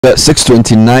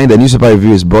6:29. The newspaper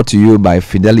review is brought to you by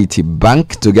Fidelity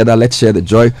Bank. Together, let's share the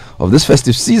joy of this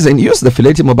festive season. Use the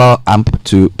Fidelity mobile app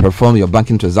to perform your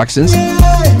banking transactions,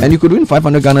 and you could win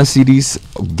 500 Ghana cedis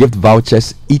gift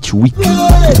vouchers each week.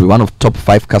 You'll be one of top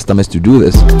 5 customers to do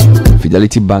this.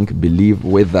 Fidelity Bank, believe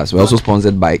with us. We're also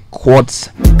sponsored by Quartz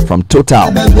from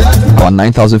Total. Our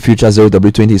 9000 Future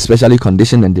 0W20 is specially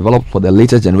conditioned and developed for the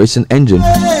latest generation engine.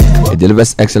 It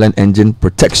delivers excellent engine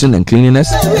protection and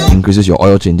cleanliness, increases your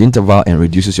oil change interval, and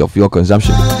reduces your fuel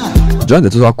consumption. Join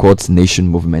the Total Quartz Nation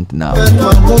movement now.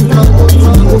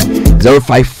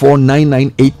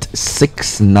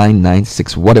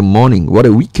 0549986996. What a morning! What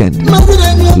a weekend!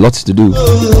 Lots to do.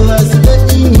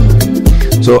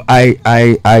 So I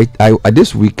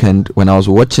this weekend, when I was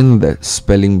watching the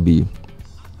spelling bee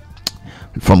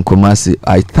from Kumasi,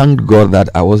 I thanked God that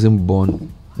I wasn't born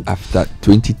after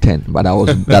 2010, but I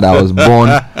was born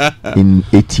in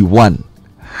 81,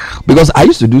 because I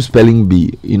used to do spelling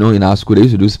bee. You know, in our school they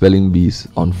used to do spelling bees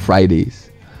on Fridays,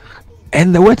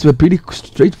 and the words were pretty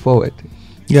straightforward.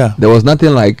 Yeah, there was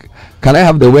nothing like, can I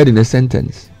have the word in a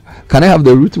sentence? Can I have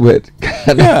the root word?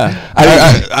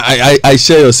 I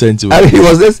share your sentiment. I mean, it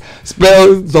was just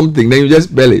spell something, then you just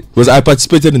spell it. Because I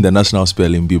participated in the national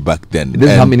spelling bee back then.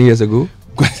 This is how many years ago?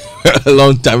 A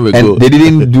long time ago. And they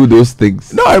didn't do those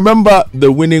things. No, I remember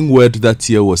the winning word that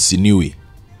year was Sinui.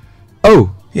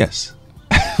 Oh, yes.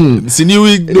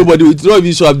 Sinui, nobody would not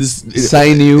even show up this.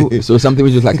 Sign you. So something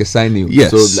which is like a sign you.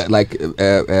 Yes. So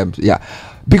yeah.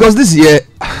 Because this year,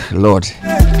 Lord,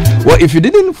 well, if you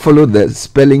didn't follow the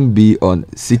spelling bee on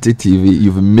Citi TV,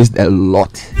 you've missed a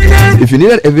lot. If you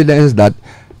needed evidence that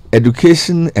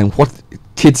education and what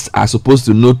kids are supposed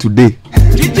to know today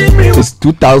is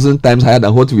 2,000 times higher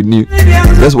than what we knew,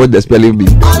 that's what the spelling bee.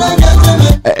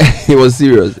 It was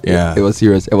serious. Yeah, it was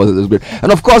serious. It was great.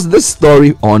 And of course, this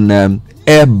story on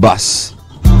Airbus.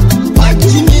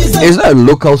 It's not a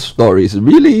local story. It's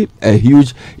really a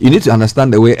huge. You need to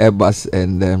understand the way Airbus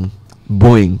and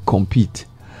Boeing compete,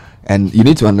 and you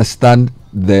need to understand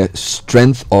the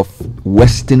strength of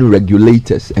Western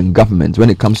regulators and governments when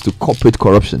it comes to corporate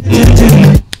corruption.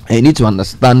 And you need to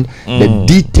understand the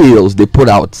details they put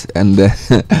out. And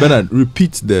Bernard,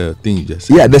 repeat the thing you just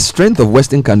said. Yeah, the strength of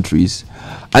Western countries.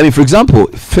 I mean, for example,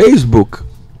 Facebook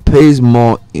pays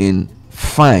more in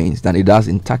fines than it does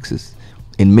in taxes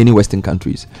in many Western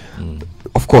countries.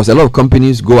 Of course, a lot of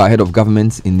companies go ahead of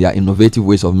governments in their innovative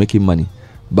ways of making money,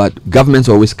 but governments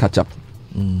always catch up.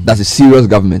 That's a serious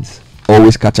government.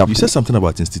 Always catch up. You said something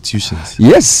about institutions.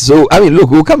 Yes. So, I mean, look,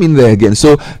 we'll come in there again.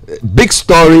 So, big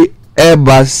story.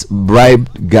 Airbus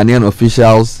bribed Ghanaian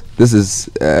officials. This is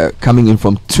coming in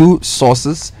from 2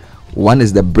 sources. One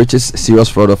is the British Serious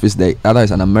Fraud Office. The other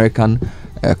is an American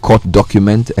court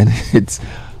document, and it's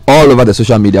all over the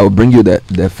social media. I will bring you the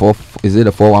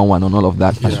 411 on all of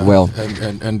that as well.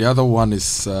 And the other one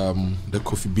is the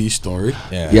Kofi B story.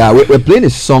 Yeah, we're playing a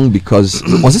song because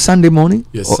was it Sunday morning?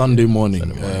 Yes, Sunday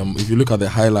morning. If you look at the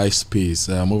highlight space,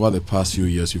 over the past few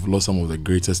years, you've lost some of the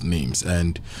greatest names,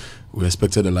 and we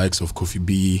expected the likes of Kofi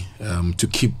B to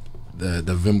keep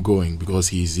the vim going, because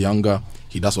he's younger,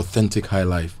 he does authentic high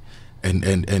life,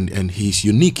 and he's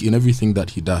unique in everything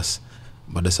that he does.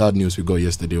 But the sad news we got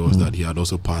yesterday was that he had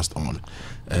also passed on,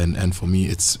 and for me,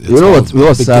 it's you know what's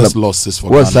sad losses for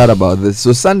what's sad about this.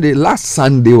 So last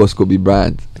Sunday was Kobe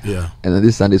Bryant, yeah, and then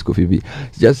this Sunday is Kofi B.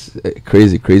 It's just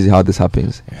crazy how this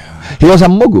happens. He was a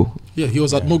Mogo. Yeah, he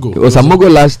was at Mogo. He was a Mogo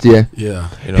last year. Yeah,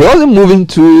 he wasn't moving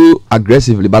too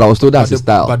aggressively, but I was told that's his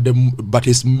style. But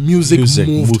his music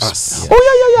moved us. Yeah. Oh yeah.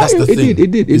 That's the thing.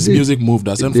 It did. His music moved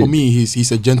us, and for me,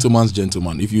 he's a gentleman's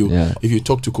gentleman. If you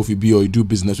talk to Kofi B, or you do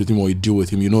business with him, or you deal with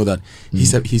him, you know that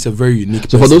he's a very unique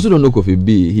person. For those who don't know Kofi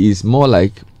B, he's more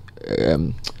like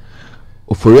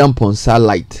Oforian Ponsa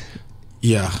light.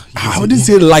 Yeah, I wouldn't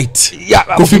say light. Yeah,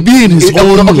 Kofi B in his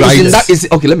own right. Let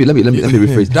me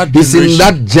rephrase. He's in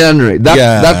that genre,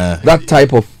 that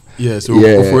type of. Yeah, so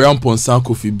Oforian Ponsa,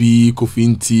 Kofi B, Kofi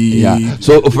Nti. Yeah.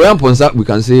 So Oforian Ponsa, we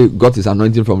can say, got his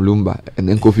anointing from Lumba, and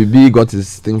then Kofi B got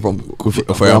his thing from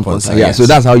Oforian Ponsa. Yeah, so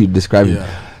that's how you describe him.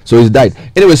 So he's died.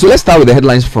 Anyway, so let's start with the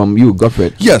headlines from you,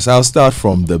 Godfred. Yes, I'll start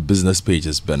from the business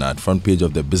pages, Bernard. Front page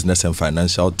of the Business and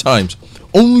Financial Times.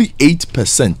 Only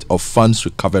 8% of funds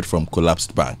recovered from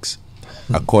collapsed banks,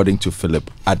 according to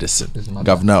Philip Addison,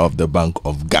 Governor of the Bank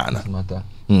of Ghana.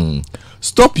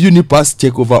 Stop Unipass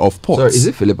takeover of ports. Sorry, is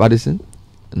it Philip Addison?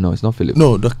 No, it's not Philip.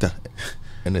 No, Doctor.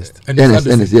 Ernest.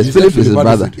 Yes. Philip is his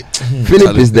brother.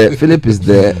 Philip is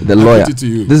the lawyer. This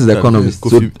is the economist.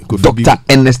 So Dr.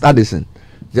 Ernest Addison.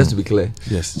 Just to be clear.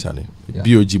 Yes, Charlie. Yeah.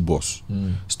 BOG boss.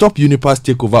 Stop Unipass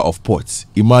takeover of ports.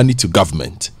 Imani to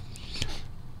government.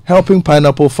 Helping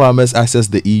pineapple farmers access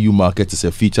the EU market is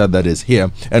a feature that is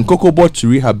here, and Cocoa Board to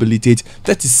rehabilitate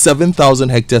 37,000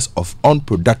 hectares of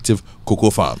unproductive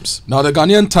cocoa farms. Now, the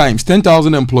Ghanaian Times,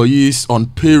 10,000 employees on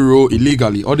payroll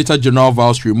illegally. Auditor General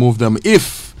vows to remove them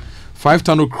if 5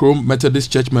 Tano Chrome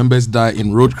Methodist Church members die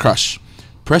in road crash.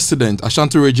 President,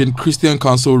 Ashanti Region Christian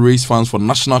Council raise funds for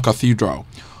National Cathedral.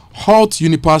 Halt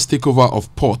Unipass takeover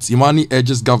of ports. Imani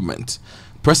urges government.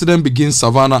 President begins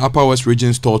Savannah Upper West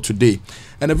Region tour today.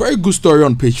 And a very good story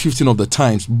on page 15 of the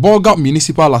Times. Bolga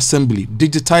Municipal Assembly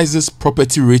digitizes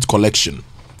property rate collection.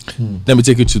 Let me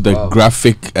take you to the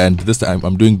graphic, and this time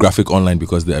I'm doing graphic online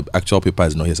because the actual paper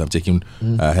is not here, so I'm taking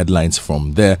headlines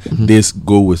from there. This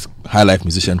go with high life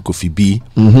musician Kofi B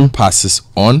passes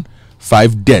on.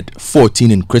 5 dead, 14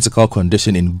 in critical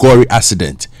condition in gory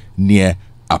accident near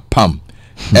Apam.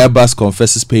 Airbus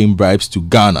confesses paying bribes to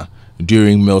Ghana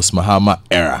during Mills Mahama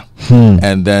era.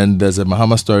 And then there's a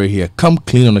Mahama story here. Come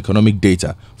clean on economic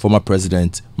data. Former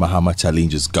President Mahama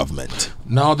challenges government.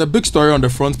 Now, the big story on the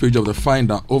front page of the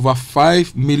Finder, over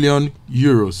 5 million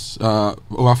euros,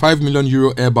 over 5 million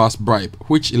euro Airbus bribe.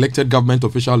 Which elected government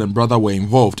official and brother were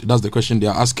involved? That's the question they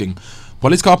are asking.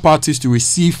 Political parties to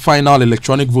receive final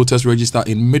electronic voters register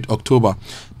in mid-October.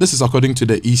 This is according to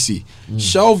the EC.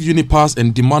 Shelve Unipass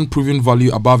and demand proven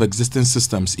value above existing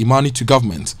systems. Imani to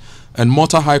government. And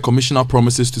Malta High Commissioner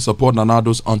promises to support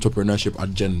Nanado's entrepreneurship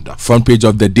agenda. Front page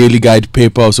of the Daily Guide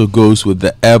paper also goes with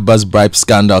the Airbus bribe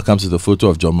scandal. Comes with a photo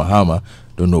of John Mahama.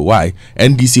 Don't know why.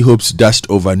 NDC hopes dashed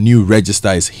over new register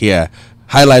is here.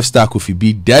 High Life star Kofi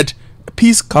B dead.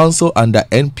 Peace Council under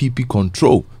NPP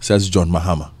control, says John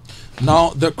Mahama. Now,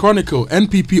 the Chronicle,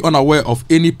 NPP unaware of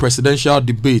any presidential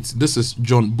debate. This is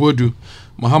John Bodu.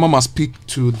 Mahama must speak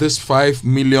to this 5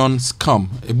 million scam.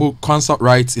 A book concert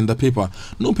writes in the paper.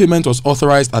 No payment was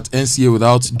authorized at NCA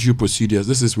without due procedures.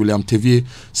 This is William Tevier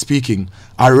speaking.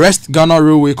 Arrest Ghana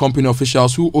Railway Company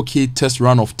officials who okayed test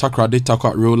run of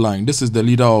Takrade rail line. This is the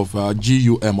leader of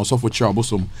GUM, Osofo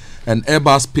Chirabosom. And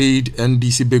Airbus paid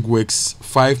NDC bigwigs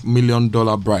 $5 million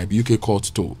bribe, UK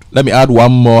court told. Let me add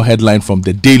one more headline from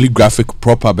the Daily Graphic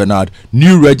proper, Bernard.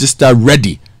 New register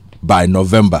ready by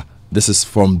November. This is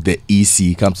from the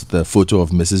EC. Comes with the photo of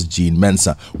Mrs. Jean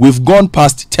Mensah. We've gone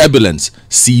past turbulence,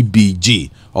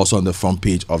 CBG. Also on the front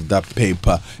page of that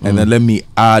paper. And then let me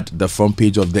add the front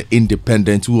page of the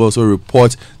Independent, who also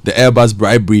report the Airbus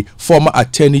bribery. Former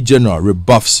Attorney General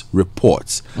rebuffs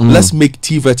reports. Let's make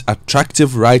TVET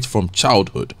attractive right from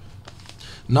childhood.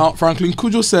 Now, Franklin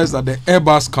Kujo says that the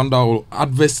Airbus scandal will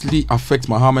adversely affect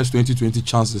Mahama's 2020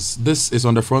 chances. This is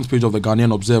on the front page of the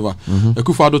Ghanaian Observer.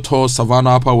 Akufo-Addo tours Savannah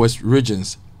Upper West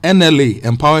regions. NLA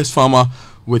empowers farmer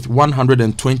with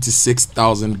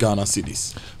 126,000 Ghana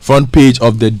cedis. Front page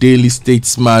of the Daily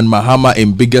Statesman, Mahama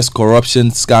in biggest corruption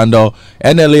scandal.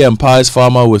 NLA empowers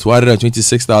farmer with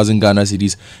 126,000 Ghana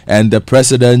cedis. And the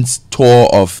president's tour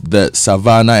of the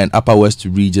Savannah and Upper West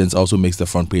regions also makes the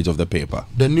front page of the paper.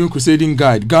 The New Crusading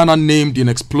Guide, Ghana named in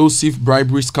explosive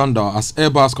bribery scandal as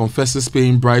Airbus confesses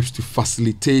paying bribes to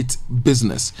facilitate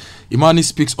business. Imani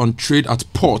speaks on trade at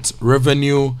port,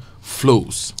 revenue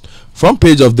flows. Front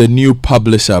page of the New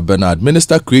Publisher, Bernard.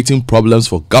 Minister creating problems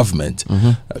for government.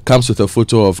 Comes with a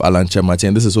photo of Alan Chemate,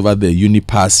 and this is over the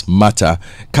Unipass matter.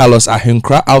 Carlos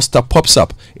Ahenkra ouster pops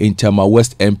up in Tema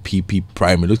West MPP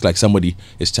primary. Looks like somebody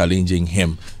is challenging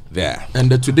him there. And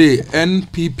today,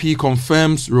 NPP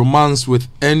confirms romance with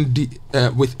EC.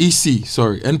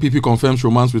 NPP confirms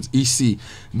romance with EC.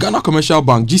 Ghana Commercial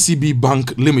Bank, GCB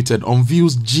Bank Limited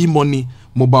unveils G-Money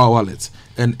mobile wallet.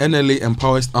 And NLA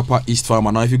empowers Upper East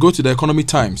Farmer. Now, if you go to the Economy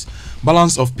Times,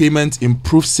 balance of payment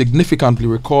improves significantly,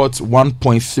 records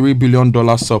 $1.3 billion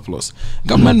surplus.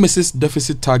 Government misses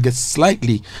deficit targets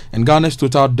slightly, and Ghana's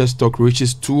total debt stock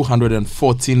reaches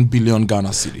 214 billion Ghana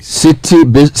cedis.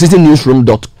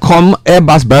 CityNewsroom.com,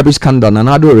 Airbus bribery scandal.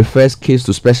 Nanado refers case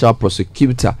to special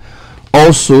prosecutor.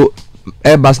 Also,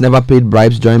 Airbus never paid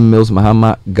bribes during Mills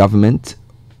Mahama government.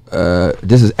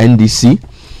 This is NDC.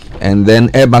 And then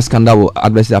Airbus scandal will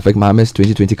adversely affect Mohammed's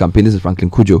 2020 campaign. This is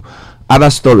Franklin Kujo. Other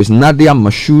stories. Nadia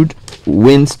Mashoud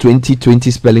wins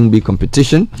 2020 spelling bee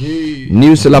competition.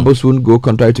 New syllabus won't go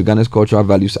contrary to Ghana's cultural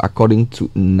values according to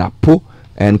NAPO.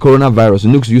 And coronavirus.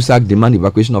 Nukes USAC demand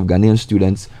evacuation of Ghanaian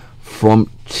students from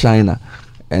China.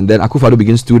 And then Akufo-Addo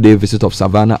begins 2-day visit of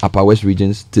Savannah, Upper West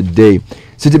regions today.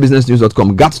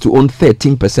 CityBusinessNews.com, GATS to own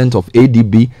 13% of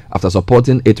ADB after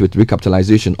supporting it with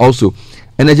recapitalization. Also,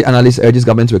 energy analyst urges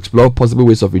government to explore possible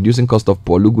ways of reducing cost of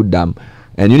Polugu Dam.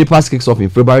 And Unipass kicks off in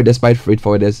February despite freight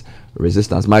forwarders'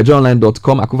 resistance.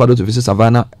 MyJoyOnline.com, Akufo-Addo to visit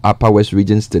Savannah, Upper West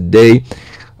regions today.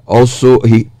 Also,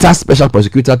 he tasked special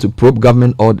prosecutor to probe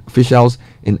government officials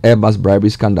in Airbus bribery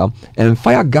scandal, and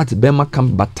fire Gat Burma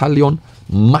Camp Battalion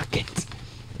Market.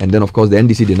 And then, of course, the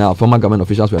NDC denial former government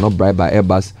officials were not bribed by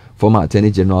Airbus. Former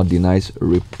Attorney General denies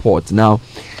report. Now,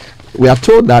 we are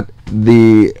told that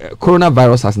the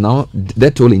coronavirus has now,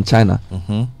 death toll in China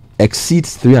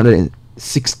exceeds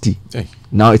 360. Hey.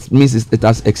 Now it means it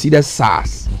has exceeded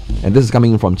SARS, and this is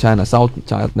coming in from China. South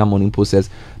China Morning Post says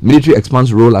military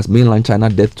expands role as mainland China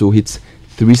death toll hits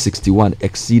 361,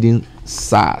 exceeding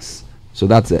SARS. So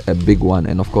that's a big one.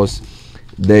 And of course,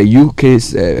 the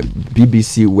UK's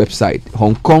BBC website,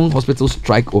 Hong Kong hospitals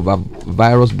strike over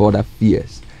virus border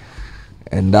fears,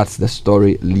 and that's the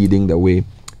story leading the way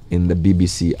in the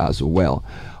BBC as well.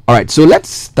 All right, so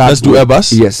let's do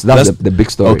Airbus. Yes, that's the big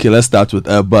story. Okay, let's start with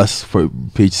Airbus for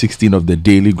page 16 of the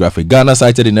Daily Graphic. Ghana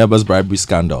cited in Airbus bribery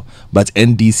scandal, but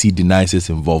NDC denies its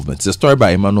involvement. It's a story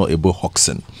by Emmanuel Ebo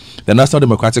Hoxton. The National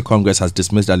Democratic Congress has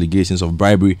dismissed allegations of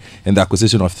bribery in the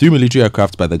acquisition of 3 military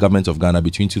aircraft by the government of Ghana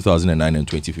between 2009 and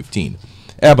 2015.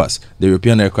 Airbus, the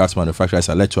European aircraft manufacturer, is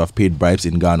alleged to have paid bribes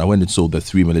in Ghana when it sold the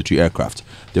 3 military aircraft.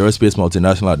 The aerospace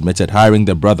multinational admitted hiring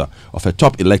the brother of a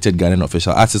top elected Ghanaian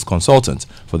official as its consultant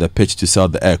for the pitch to sell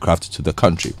the aircraft to the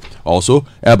country. Also,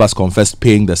 Airbus confessed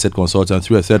paying the said consultant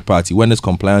through a third party when its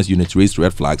compliance unit raised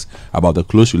red flags about the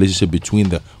close relationship between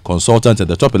the consultant and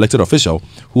the top elected official,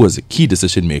 who was a key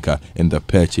decision maker in the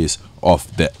purchase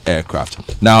of the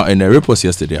aircraft. Now, in a report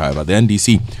yesterday, however, the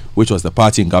NDC, which was the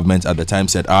party in government at the time,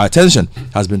 said our attention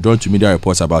has been drawn to media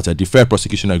reports about a deferred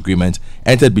prosecution agreement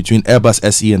entered between Airbus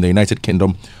SE and the United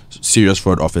Kingdom Serious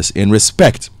Fraud Office in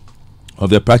respect of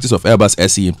the practice of Airbus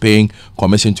SE in paying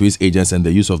commission to its agents and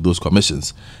the use of those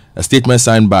commissions. A statement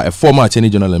signed by a former Attorney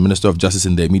General and Minister of Justice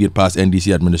in the immediate past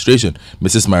NDC administration,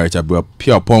 Mrs. Marita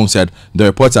Piapong, said the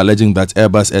reports alleging that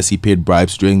Airbus SE paid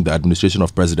bribes during the administration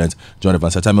of President John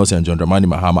Evans Atta Mills and John Dramani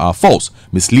Mahama are false,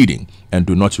 misleading, and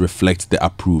do not reflect the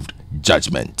approved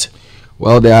judgment.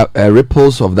 Well, there are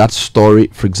ripples of that story.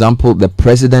 For example, the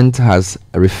president has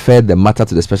referred the matter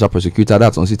to the special prosecutor.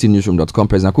 That's on citynewsroom.com.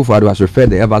 President Akufo-Addo has referred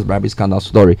the Airbus bribery scandal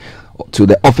story to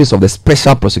the office of the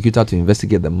special prosecutor to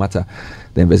investigate the matter.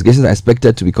 The investigations are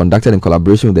expected to be conducted in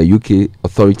collaboration with the UK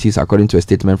authorities, according to a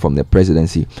statement from the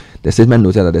presidency. The statement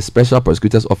noted that the special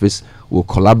prosecutor's office will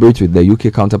collaborate with the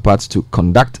UK counterparts to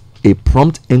conduct a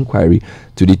prompt inquiry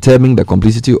to determine the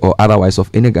complicity or otherwise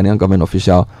of any Ghanaian government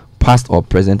official, past or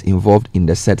present, involved in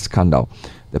the said scandal.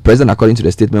 The president, according to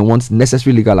the statement, wants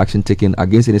necessary legal action taken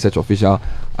against any such official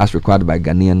as required by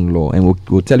Ghanaian law. And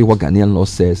we'll tell you what Ghanaian law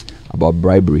says about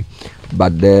bribery.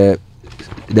 But the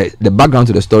background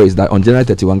to the story is that on January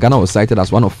 31, Ghana was cited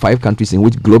as one of 5 countries in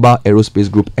which global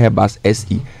aerospace group Airbus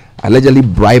SE allegedly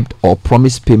bribed or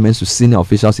promised payments to senior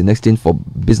officials in exchange for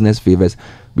business favors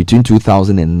between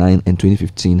 2009 and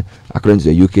 2015, according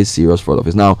to the UK Serious Fraud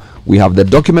Office. Now, we have the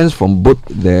documents from both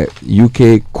the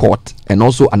UK court and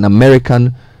also an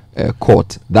American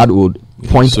court that would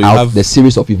point out the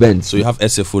series of events. So you have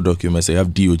SFO documents, you have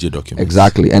DOJ documents.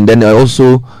 Exactly. And then there are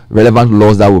also relevant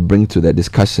laws that will bring to the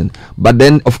discussion. But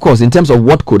then, of course, in terms of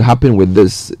what could happen with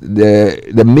this,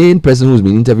 the main person who's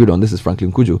been interviewed on this is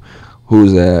Franklin Kuju,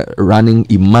 who's running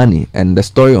Imani, and the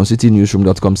story on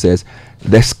citynewsroom.com says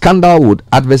the scandal would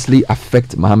adversely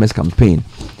affect Mohammed's campaign.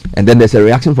 And then there's a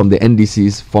reaction from the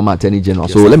NDC's former Attorney General.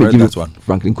 Yes, so let me give you one.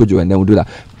 Franklin Kuju, and then we'll do that.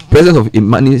 President of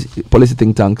Imani's policy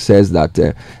think tank says that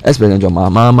ex-President John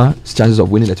Mahama's chances of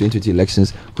winning the 2020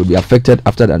 elections could be affected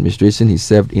after the administration he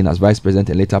served in as vice president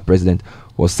and later president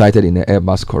was cited in the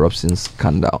Airbus corruption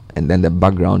scandal. And then the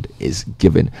background is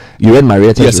given. You read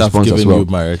Marieta's response as well.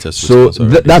 So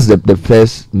that's the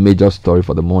first major story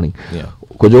for the morning. Yeah.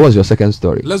 Kojo, what's your second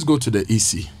story? Let's go to the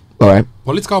EC. All right.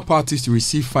 Political parties to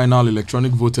receive final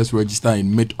electronic voters register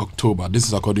in mid-October. This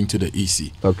is according to the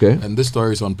EC. Okay. And this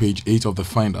story is on page 8 of the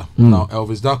Finder. Now,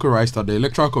 Elvis Darko writes that the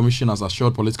Electoral Commission has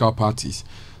assured political parties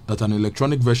that an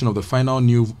electronic version of the final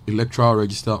new electoral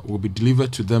register will be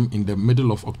delivered to them in the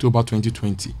middle of October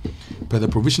 2020. Per the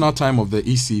provisional time of the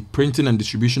EC, printing and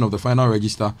distribution of the final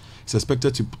register is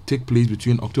expected to take place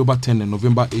between October 10 and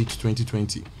November 8,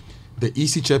 2020. The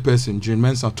EC chairperson, Jane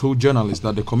Mensah, told journalists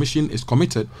that the commission is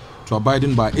committed to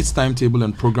abiding by its timetable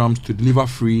and programs to deliver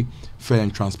free, fair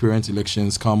and transparent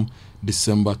elections come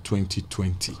December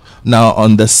 2020. Now,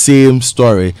 on the same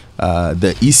story,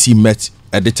 the EC met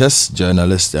editors,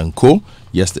 journalists and co.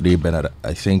 yesterday, Bernard,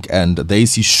 I think, and the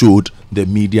EC showed the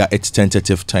media its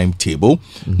tentative timetable.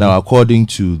 Now, according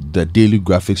to the Daily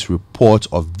Graphics report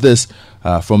of this,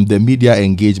 from the media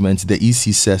engagement, the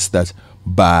EC says that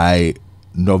by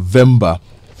November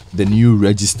the new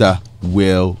register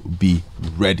will be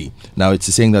ready. Now, it's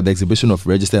saying that the exhibition of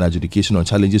register and adjudication on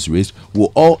challenges raised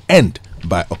will all end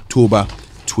by October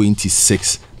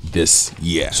 26 this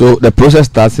year. So the process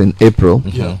starts in April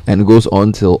and goes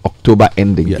on till October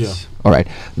ending. Yes. Yeah. All right.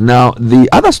 Now, the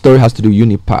other story has to do with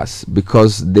Unipass,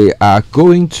 because they are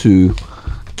going to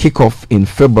kick off in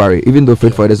February, even though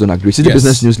freight forwarders don't agree. Citi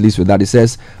Business News leads with that. It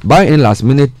says, by any last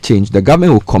minute change, the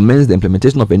government will commence the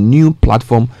implementation of a new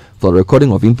platform for the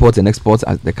recording of imports and exports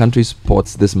at the country's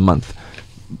ports this month.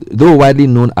 Though widely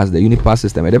known as the Unipass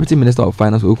system, a Deputy Minister of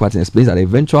Finance, Ukwatin, explains that the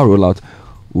eventual rollout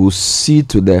will see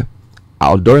to the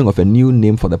outdooring of a new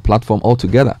name for the platform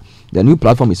altogether. The new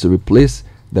platform is to replace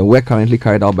the work currently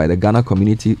carried out by the Ghana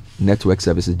Community Network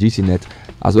Services, GCNet,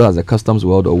 as well as the Customs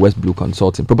World or West Blue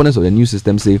Consulting. Proponents of the new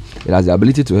system say it has the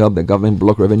ability to help the government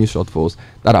block revenue shortfalls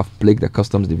that have plagued the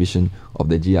Customs Division of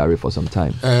the GRA for some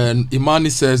time. And Imani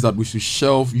says that we should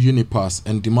shelve Unipass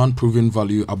and demand proven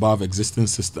value above existing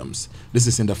systems. This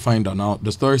is in the Finder. Now,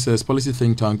 the story says policy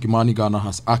think tank Imani Ghana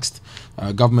has asked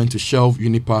government to shelve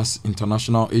Unipass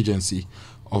International Agency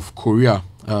of Korea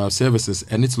Services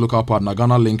and its local partner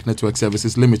Ghana Link Network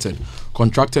Services Limited,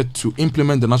 contracted to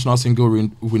implement the national single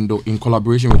window in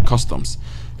collaboration with Customs.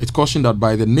 It cautioned that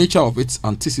by the nature of its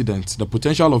antecedents, the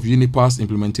potential of Unipass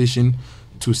implementation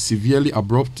to severely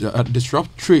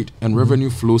disrupt trade and revenue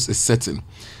flows is certain.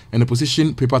 In a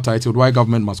position paper titled Why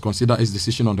Government Must Consider Its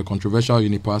Decision on the Controversial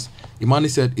Unipass, Imani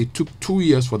said it took 2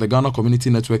 years for the Ghana Community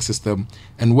Network System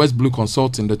and West Blue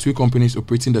Consulting, the two companies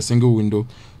operating the single window,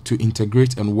 to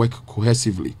integrate and work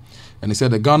cohesively. And he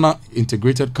said the Ghana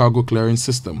Integrated Cargo Clearing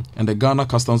System and the Ghana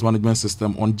Customs Management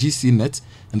System on GCNet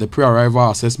and the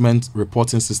Pre-Arrival Assessment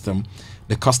Reporting System,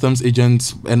 the customs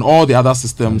agents and all the other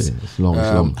systems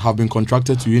have been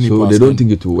contracted to Unipass. So they don't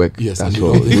think it will work. Yes, that's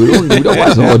all. we don't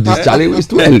want all this challenge. It's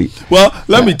too early. Well,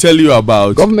 let me tell you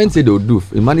about... Government said they'll do.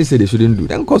 Imani said they shouldn't do.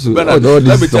 Then cause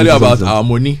let me tell you about our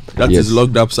money that is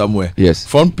locked up somewhere. Yes.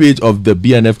 Front page of the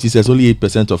BNFT says only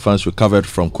 8% of funds recovered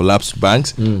from collapsed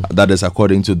banks. That is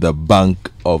according to the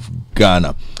Bank of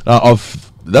Ghana.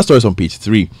 That story is on page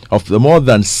 3. Of the more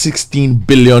than 16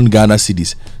 billion Ghana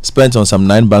cedis spent on some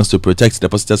 9 banks to protect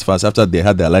depositors' funds after they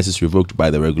had their license revoked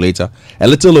by the regulator, a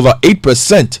little over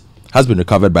 8% has been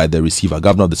recovered by the receiver.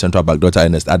 Governor of the Central Bank, Dr.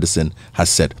 Ernest Addison,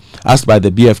 has said. Asked by the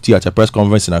BFT at a press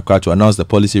conference in Accra to announce the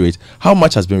policy rate, how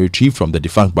much has been retrieved from the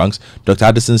defunct banks, Dr.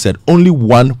 Addison said only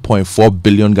 1.4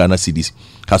 billion Ghana cedis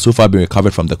has so far been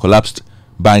recovered from the collapsed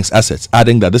bank's assets,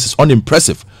 adding that this is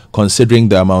unimpressive considering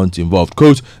the amount involved.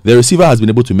 Quote, the receiver has been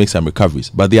able to make some recoveries,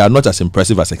 but they are not as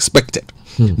impressive as expected.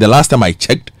 The last time I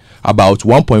checked, about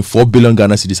 1.4 billion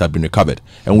Ghana cedis have been recovered,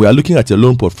 and we are looking at a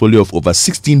loan portfolio of over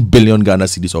 16 billion Ghana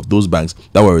cedis of those banks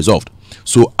that were resolved.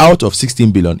 So out of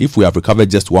 16 billion, if we have recovered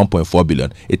just 1.4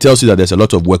 billion, it tells you that there's a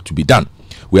lot of work to be done.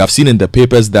 We have seen in the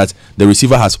papers that the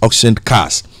receiver has auctioned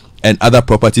cars and other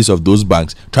properties of those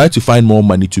banks, trying to find more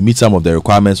money to meet some of the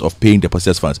requirements of paying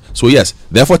depositors' funds. So yes,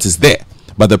 the effort is there,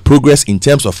 but the progress in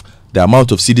terms of the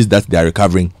amount of cedis that they are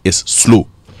recovering is slow.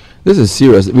 This is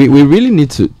serious. We really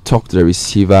need to talk to the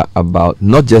receiver about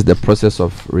not just the process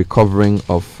of recovering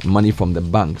of money from the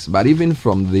banks, but even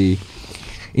from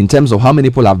in terms of how many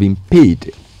people have been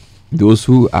paid, those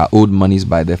who are owed monies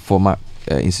by the former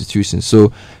institutions.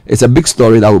 So it's a big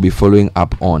story that we'll be following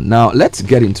up on. Now let's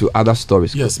get into other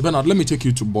stories. Yes, Bernard, let me take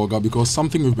you to Boga, because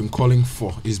something we've been calling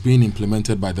for is being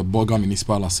implemented by the Boga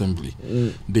Municipal Assembly.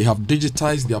 They have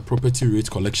digitized their property rate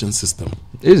collection system.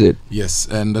 Is it? Yes,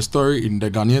 and the story in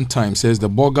the Ghanaian Times says the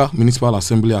Boga Municipal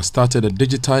Assembly has started a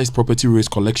digitized property rate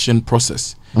collection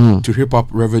process to hip up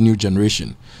revenue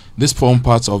generation. This forms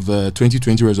part of the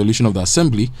 2020 resolution of the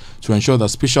Assembly to ensure that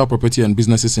special property and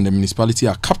businesses in the municipality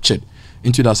are captured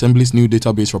into the Assembly's new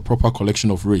database for proper collection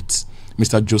of rates.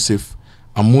 Mr. Joseph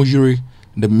Amojiri,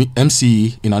 the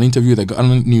MCE, in an interview with the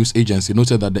Ghana News Agency,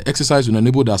 noted that the exercise will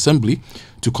enable the Assembly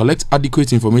to collect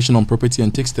adequate information on property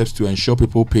and take steps to ensure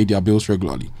people pay their bills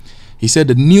regularly. He said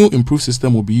the new improved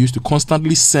system will be used to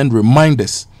constantly send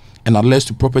reminders and alerts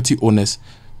to property owners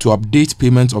to update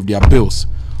payments of their bills,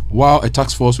 while a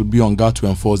task force would be on guard to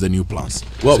enforce the new plans.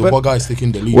 Well, so Boga is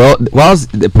taking the lead. Well,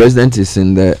 whilst the president is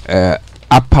in the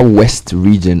Upper West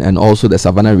region and also the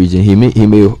Savannah region, he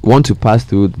may want to pass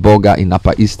through Boga in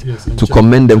Upper East to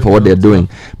commend them for what they're doing.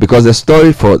 Because the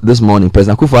story for this morning,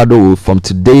 President Akufo-Addo will, from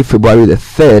today, February the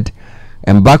 3rd,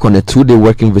 embark on a 2-day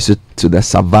working visit to the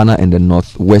Savannah and the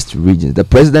Northwest regions. The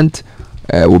president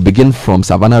will begin from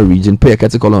Savannah region, pay a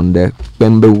critical on the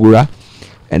Pembewura,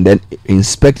 and then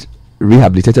inspect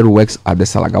rehabilitated works at the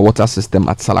Salaga water system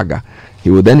at Salaga. He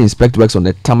will then inspect works on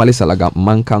the Tamale Salaga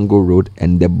Mankango Road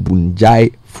and the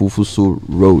Bunjai Fufusu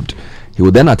Road. He He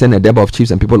would then attend a debate of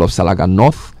chiefs and people of Salaga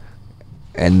North,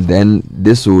 and then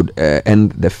this would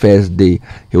end the first day.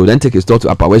 He would then take his tour to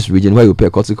Upper West region, where he would pay a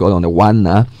courtesy call on the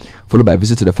Wana, followed by a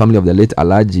visit to the family of the late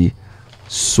Alhaji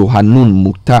Sohanun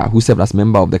Mukhtar, who served as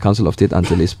member of the Council of State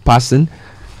until his passing.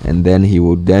 And then he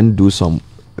would then do some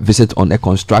visit on a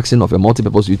construction of a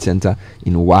multi-purpose youth center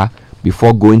in Wa,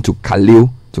 before going to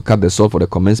Kaleo to cut the sod for the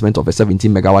commencement of a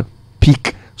 17 megawatt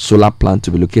peak solar plant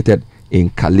to be located in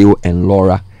Kaleo and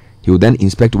Laura. He would then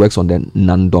inspect works on the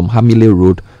Nandom Hamile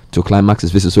Road to climax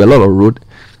his visit. So a lot of road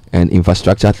and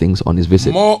infrastructure things on his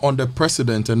visit. More on the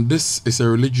president, and this is a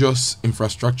religious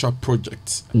infrastructure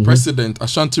project. President,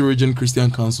 Ashanti Region Christian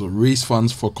Council raised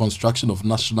funds for construction of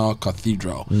National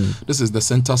Cathedral. This is the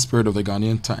center spirit of the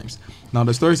Ghanaian Times. Now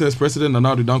the story says President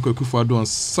Nana Danko Akufo-Addo on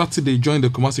Saturday joined the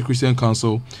Kumasi Christian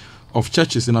Council of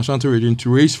Churches in Ashanti Region to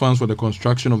raise funds for the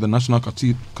construction of the National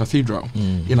Cathedral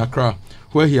in Accra,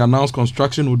 where he announced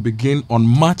construction would begin on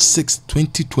March 6,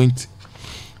 2020.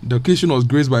 The occasion was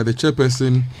graced by the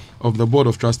chairperson of the Board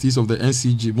of Trustees of the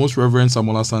NCG, Most Reverend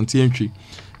Samuel Asante,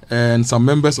 and some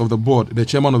members of the board, the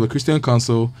chairman of the Christian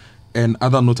Council, and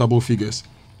other notable figures.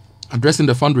 Addressing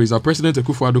the fundraiser, President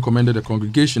Akufo-Addo commended the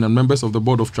congregation and members of the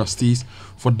Board of Trustees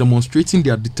for demonstrating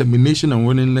their determination and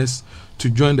willingness to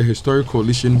join the historic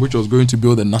coalition which was going to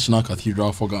build the National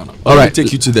Cathedral for Ghana. All right,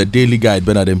 take you to the Daily Guide,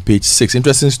 Bernard, on page 6.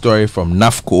 Interesting story from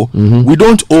NAFCO. We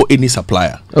don't owe any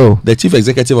supplier. The Chief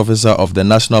Executive Officer of the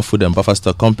National Food and Buffer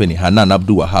Stock Company, Hanan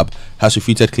Abdul Wahab, has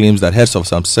refuted claims that heads of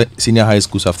some senior high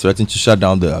schools have threatened to shut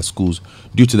down their schools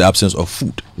due to the absence of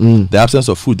food. The absence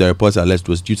of food, the reports alleged,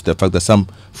 was due to the fact that some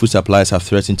food suppliers have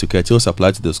threatened to curtail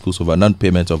supply to the schools over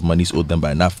non-payment of monies owed them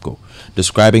by NAFCO.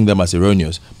 Describing them as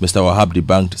erroneous, Mr. Wahab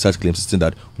debunked such claims, saying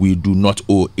that we do not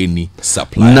owe any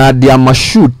supply. Nadia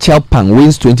Mashoud Chelpang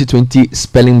wins 2020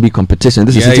 spelling bee competition.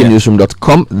 This is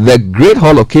CitiNewsroom.com. The Great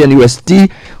Hall of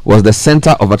KNUST was the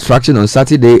center of attraction on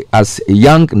Saturday as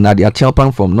young Nadia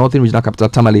Chelpang from Northern Regional Capital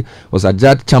Tamale was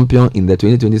adjudged champion in the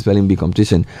 2020 spelling bee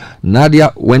competition.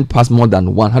 Nadia went past more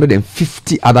than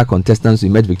 150 other contestants to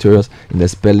emerge victorious in the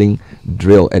spelling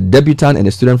drill. A debutant and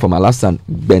a student from Alassane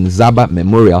Benzaba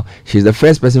Memorial, she's the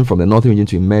first person from the Northern Region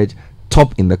to emerge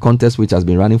top in the contest, which has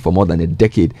been running for more than a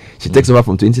decade. She takes over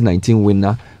from 2019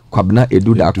 winner Kwabna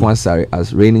Eduda Akwansare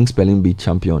as reigning spelling bee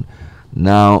champion.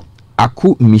 Now,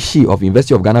 Aku Mishi of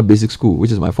University of Ghana Basic School,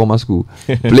 which is my former school,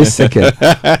 placed second.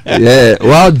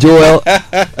 While Joel,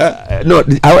 no,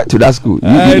 I went to that school,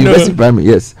 University Primary,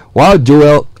 yes. While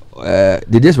Joel,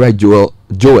 they just write Joel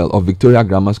of Victoria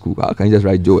Grammar School. How can you just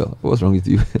write Joel? What's wrong with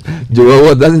you? Joel,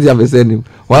 what doesn't he have a surname?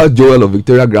 While Joel of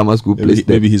Victoria Grammar School placed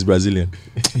maybe he's Brazilian.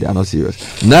 They are not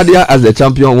serious. Nadia, as the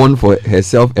champion, won for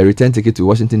herself a return ticket to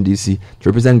Washington DC to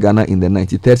represent Ghana in the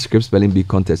 93rd Script Spelling Bee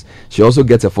contest. She also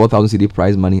gets a 4,000 cedi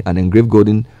prize money, an engraved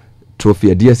golden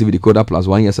trophy, a DSTV decoder plus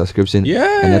 1 year subscription,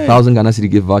 and 1,000 Ghana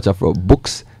cedi gift voucher for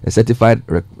books, a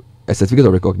certificate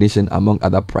of recognition, among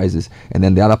other prizes. And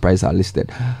then the other prizes are listed.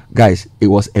 Guys, it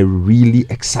was a really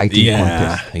exciting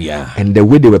contest. And the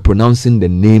way they were pronouncing the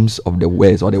names of the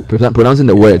words, or pronouncing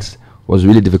the words, was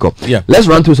really difficult. Let's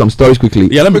run through some stories quickly.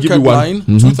 Let me give you one.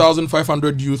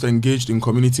 2,500 youth engaged in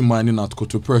community mining at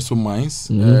Kotoperso mines.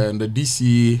 And the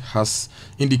DC has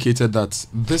indicated that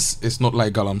this is not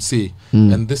like Galamsey,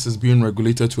 and this is being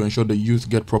regulated to ensure the youth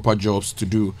get proper jobs to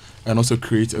do and also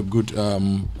create a good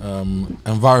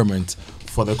environment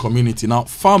for the community. Now,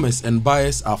 farmers and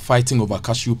buyers are fighting over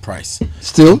cashew price.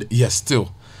 Still? Yes,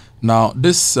 still. Now,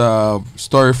 this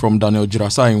story from Daniel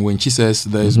Jirasa, when she says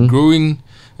there is a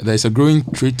growing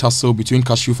trade tussle between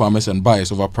cashew farmers and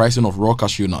buyers over pricing of raw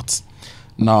cashew nuts.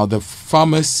 Now, the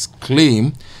farmers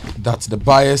claim that the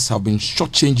buyers have been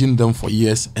shortchanging them for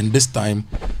years, and this time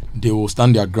they will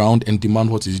stand their ground and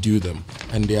demand what is due them.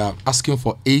 And they are asking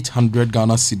for 800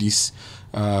 Ghana cedis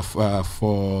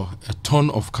for a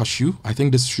ton of cashew. I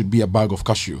think this should be a bag of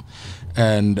cashew.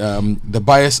 And the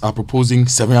buyers are proposing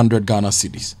 700 Ghana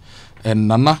cedis. And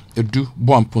Nana Edu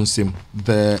Boamponsem,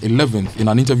 the 11th, in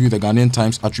an interview with the Ghanaian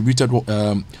Times, attributed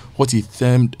what he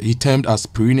termed as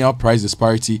perennial price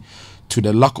disparity to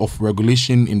the lack of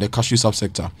regulation in the cashew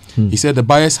subsector. He said the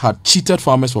buyers had cheated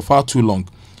farmers for far too long,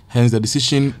 hence the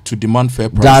decision to demand fair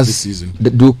price this season.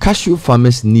 Do cashew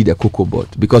farmers need a cocoa board?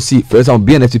 Because see, for example,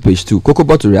 BNFT page 2, cocoa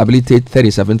board to rehabilitate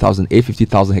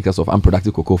 37,850,000 hectares of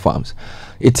unproductive cocoa farms.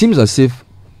 It seems as if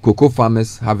cocoa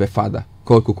farmers have a father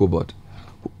called cocoa board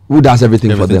who does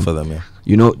everything for them.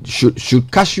 You know, should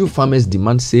cashew farmers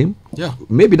demand same?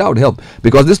 Maybe that would help,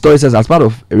 because this story says as part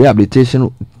of a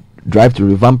rehabilitation drive to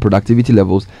revamp productivity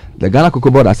levels, the Ghana Cocoa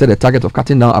Board has set a target of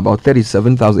cutting down about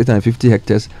 37,850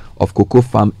 hectares of cocoa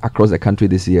farm across the country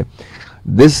this year.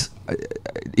 These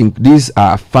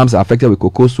farms are affected with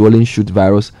cocoa swollen shoot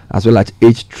virus as well as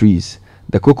aged trees.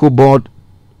 The cocoa board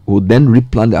will then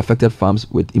replant the affected farms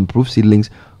with improved seedlings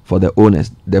for the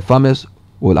owners. The farmers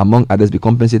will, among others, be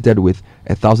compensated with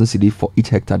 1,000 cedi for each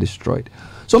hectare destroyed.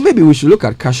 So maybe we should look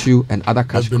at cashew and other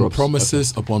cash crops.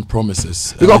 Promises upon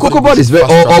promises. Because cocoa board is very,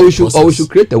 or we should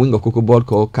create a wing of cocoa board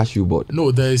called cashew board.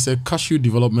 No, there is a cashew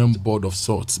development board of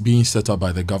sorts being set up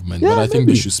by the government, but I think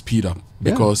they should speed up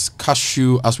because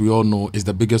cashew, as we all know, is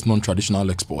the biggest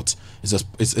non-traditional export.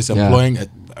 It's employing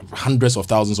hundreds of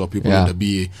thousands of people in the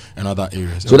BA and other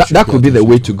areas. So that could be the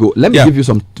way to go. Let me give you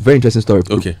some very interesting story.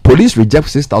 Okay. Police reject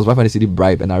 6,500 cedi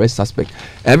bribe and arrest suspect.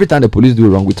 Every time the police do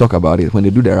wrong, we talk about it. When they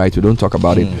do the right, we don't talk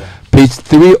about it. Page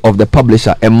 3 of the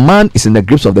publisher. A man is in the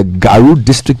grips of the Garu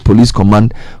District Police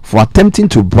Command for attempting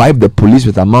to bribe the police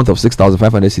with an amount of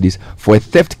 6,500 cedis for a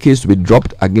theft case to be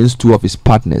dropped against 2 of his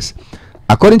partners.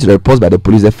 According to the reports by the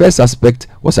police, the first suspect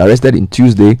was arrested in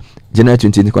Tuesday, January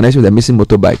 20th, in connection with a missing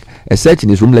motorbike. A search in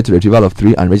his room led to the retrieval of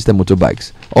 3 unregistered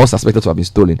motorbikes, all suspected to have been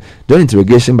stolen. During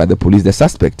interrogation by the police, the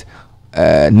suspect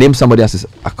named somebody as his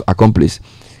accomplice.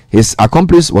 His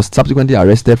accomplice was subsequently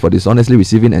arrested for dishonestly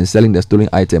receiving and selling the stolen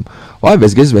item. While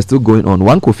investigations were still going on,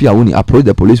 one Kofi Awuni approached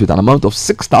the police with an amount of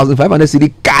 6,500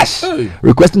 cedi cash,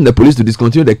 requesting the police to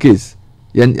discontinue the case.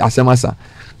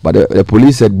 But the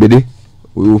police said, "Bede,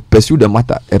 we will pursue the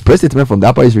matter." A press statement from the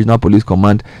Upper East Regional Police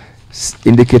Command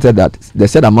indicated that the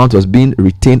said amount was being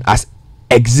retained as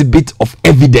exhibit of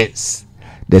evidence.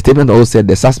 The statement also said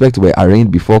the suspects were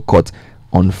arraigned before court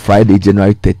on Friday,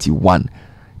 January 31.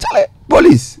 Charlie,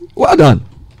 police, well done.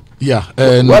 Yeah,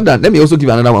 well done. Let me also give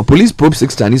another one. Police probe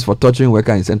 6 Chinese for torturing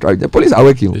worker in Central. The police are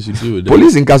working.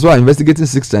 Police in Kaswa are investigating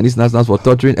 6 Chinese nationals for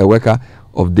torturing a worker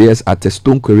of theirs at a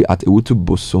stone quarry at Ewutu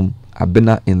Bosom,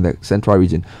 Abena in the Central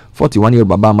region. 41-year-old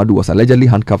Baba Amadu was allegedly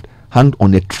handcuffed, hung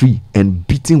on a tree and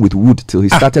beaten with wood till he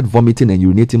started vomiting and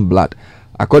urinating blood.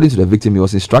 According to the victim, he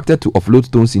was instructed to offload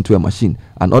stones into a machine,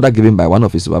 an order given by one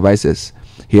of his supervisors.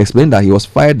 He explained that he was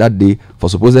fired that day for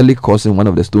supposedly causing one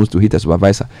of the stones to hit a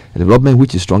supervisor, a development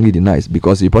which he strongly denies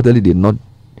because he reportedly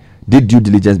did due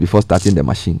diligence before starting the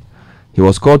machine. He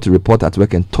was called to report at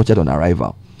work and tortured on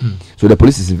arrival. So the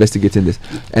police is investigating this.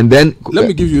 And then let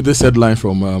me give you this headline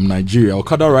from Nigeria.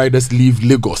 Okada riders leave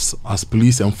Lagos as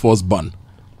police enforce ban.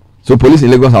 So police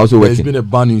in Lagos are also working. There's been a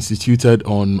ban instituted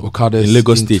on Okadas in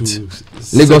Lagos State.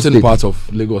 Lagos State, part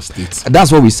of Lagos State.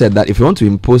 That's what we said, that if you want to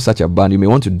impose such a ban, you may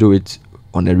want to do it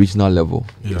on a regional level,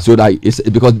 so that it's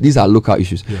because these are local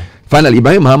issues. Finally,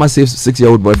 Ibrahim Muhammad saves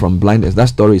 6-year-old boy from blindness. That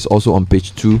story is also on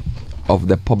page 2 of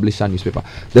the publisher newspaper.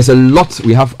 There's a lot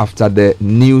we have after the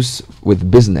news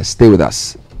with business. Stay with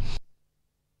us.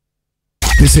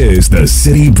 This is the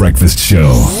Citi Breakfast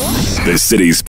Show, the city's